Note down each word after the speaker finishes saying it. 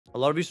A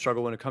lot of you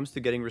struggle when it comes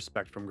to getting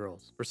respect from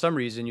girls. For some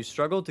reason, you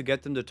struggle to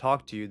get them to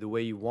talk to you the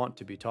way you want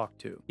to be talked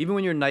to. Even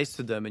when you're nice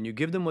to them and you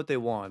give them what they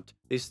want,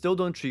 they still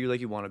don't treat you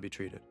like you want to be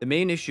treated. The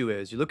main issue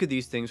is you look at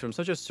these things from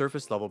such a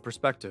surface level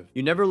perspective.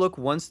 You never look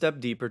one step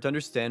deeper to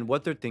understand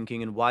what they're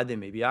thinking and why they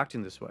may be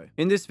acting this way.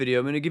 In this video,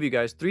 I'm going to give you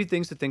guys 3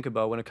 things to think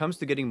about when it comes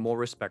to getting more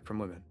respect from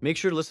women. Make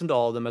sure to listen to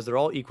all of them as they're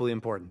all equally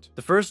important.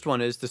 The first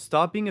one is to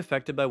stop being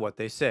affected by what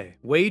they say.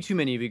 Way too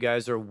many of you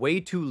guys are way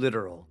too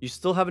literal. You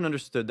still haven't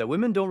understood that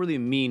women don't really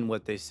mean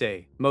what they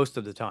say most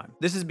of the time.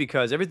 This is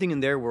because everything in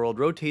their world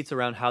rotates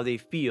around how they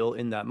feel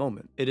in that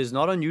moment. It is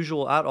not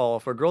unusual at all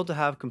for a girl to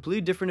have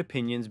completely different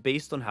opinions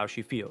based on how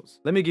she feels.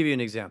 Let me give you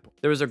an example.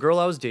 There was a girl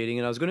I was dating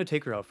and I was going to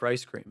take her out for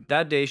ice cream.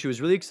 That day she was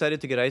really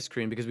excited to get ice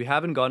cream because we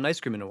haven't gotten ice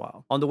cream in a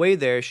while. On the way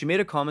there, she made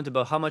a comment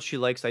about how much she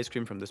likes ice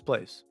cream from this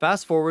place.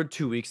 Fast forward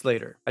 2 weeks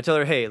later. I tell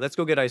her, hey, let's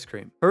go get ice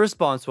cream. Her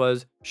response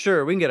was,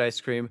 sure, we can get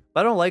ice cream,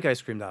 but I don't like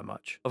ice cream that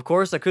much. Of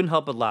course, I couldn't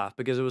help but laugh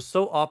because it was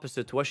so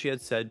opposite to what she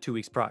had said 2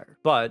 weeks prior.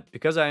 But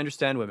because I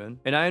understand women,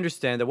 and I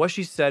understand that what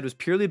she said was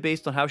purely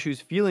based on how she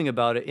was feeling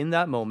about it in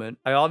that moment,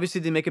 I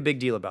obviously didn't make a big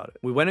deal about it.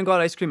 We went and got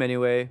ice cream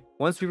anyway.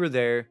 Once we were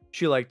there,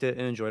 she liked it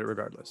and enjoyed it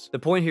regardless. The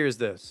point here is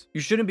this.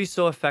 You shouldn't be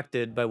so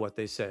affected by what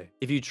they say.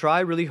 If you try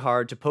really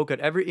hard to poke at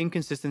every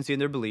inconsistency in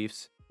their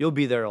beliefs, you'll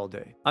be there all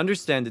day.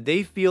 Understand that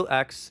they feel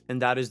X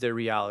and that is their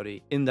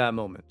reality in that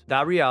moment.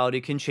 That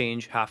reality can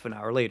change half an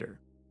hour later.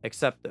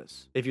 Accept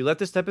this. If you let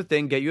this type of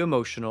thing get you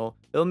emotional,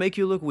 it'll make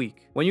you look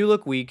weak. When you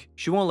look weak,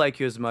 she won't like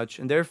you as much,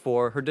 and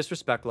therefore her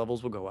disrespect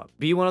levels will go up.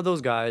 Be one of those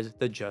guys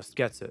that just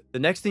gets it. The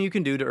next thing you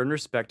can do to earn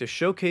respect is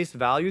showcase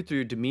value through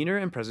your demeanor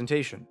and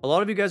presentation. A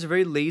lot of you guys are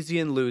very lazy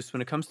and loose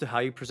when it comes to how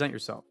you present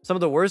yourself. Some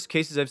of the worst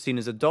cases I've seen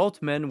is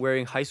adult men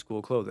wearing high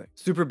school clothing,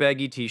 super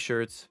baggy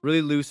t-shirts,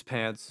 really loose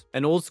pants,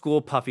 and old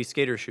school puffy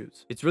skater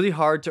shoes. It's really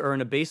hard to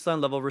earn a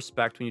baseline level of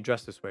respect when you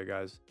dress this way,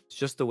 guys. It's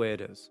just the way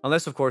it is.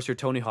 Unless, of course, you're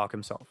Tony Hawk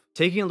himself.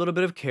 Taking a little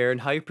bit of care in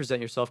how you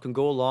present yourself can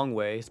go a long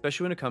way,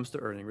 especially when it comes to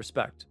earning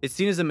respect. It's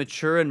seen as a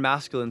mature and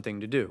masculine thing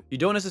to do. You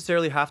don't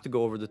necessarily have to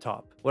go over the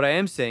top. What I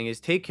am saying is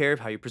take care of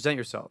how you present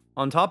yourself.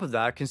 On top of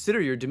that, consider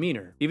your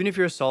demeanor. Even if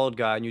you're a solid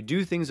guy and you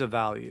do things of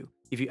value,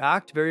 if you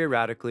act very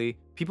erratically,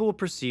 people will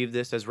perceive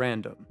this as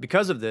random.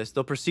 Because of this,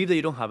 they'll perceive that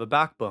you don't have a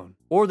backbone,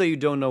 or that you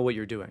don't know what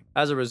you're doing.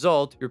 As a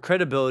result, your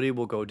credibility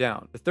will go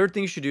down. The third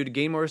thing you should do to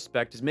gain more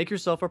respect is make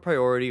yourself a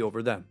priority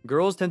over them.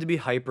 Girls tend to be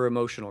hyper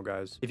emotional,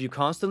 guys. If you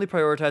constantly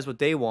prioritize what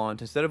they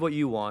want instead of what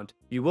you want,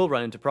 you will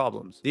run into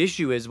problems. The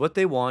issue is what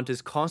they want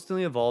is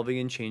constantly evolving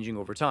and changing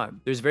over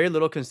time. There's very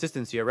little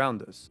consistency around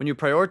this. When you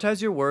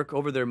prioritize your work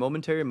over their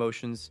momentary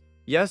emotions,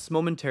 yes,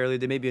 momentarily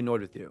they may be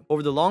annoyed with you.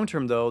 Over the long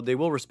term though, they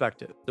will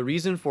respect it. The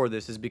reason for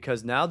this is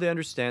because now they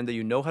understand that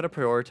you know how to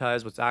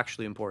prioritize what's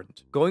actually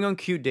important. Going on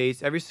cute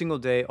dates every single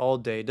day, all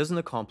day, doesn't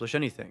accomplish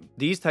anything.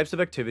 These types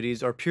of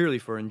activities are purely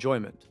for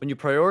enjoyment. When you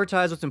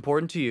prioritize what's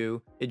important to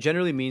you, it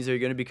generally means that you're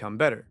going to become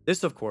better.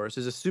 This, of course,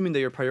 is assuming that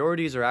your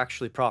priorities are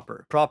actually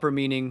proper. Proper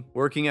meaning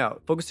working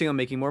out, focusing on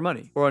making more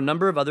money, or a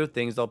number of other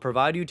things that'll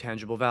provide you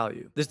tangible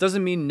value. This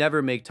doesn't mean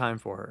never make time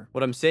for her.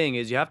 What I'm saying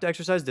is you have to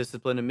exercise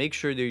discipline and make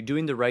sure that you're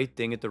doing the right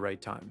thing at the right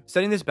time.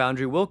 Setting this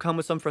boundary will come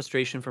with some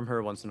frustration from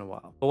her once in a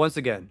while. But once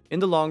again, in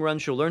the long run,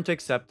 she'll learn to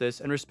accept this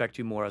and respect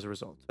you more as a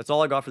result. That's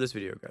all I got for this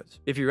video, guys.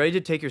 If you're ready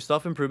to take your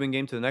self-improvement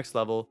game to the next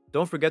level,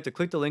 don't forget to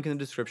click the link in the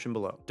description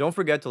below. Don't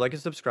forget to like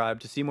and subscribe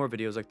to see more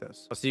videos like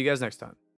this. I'll see you guys next time.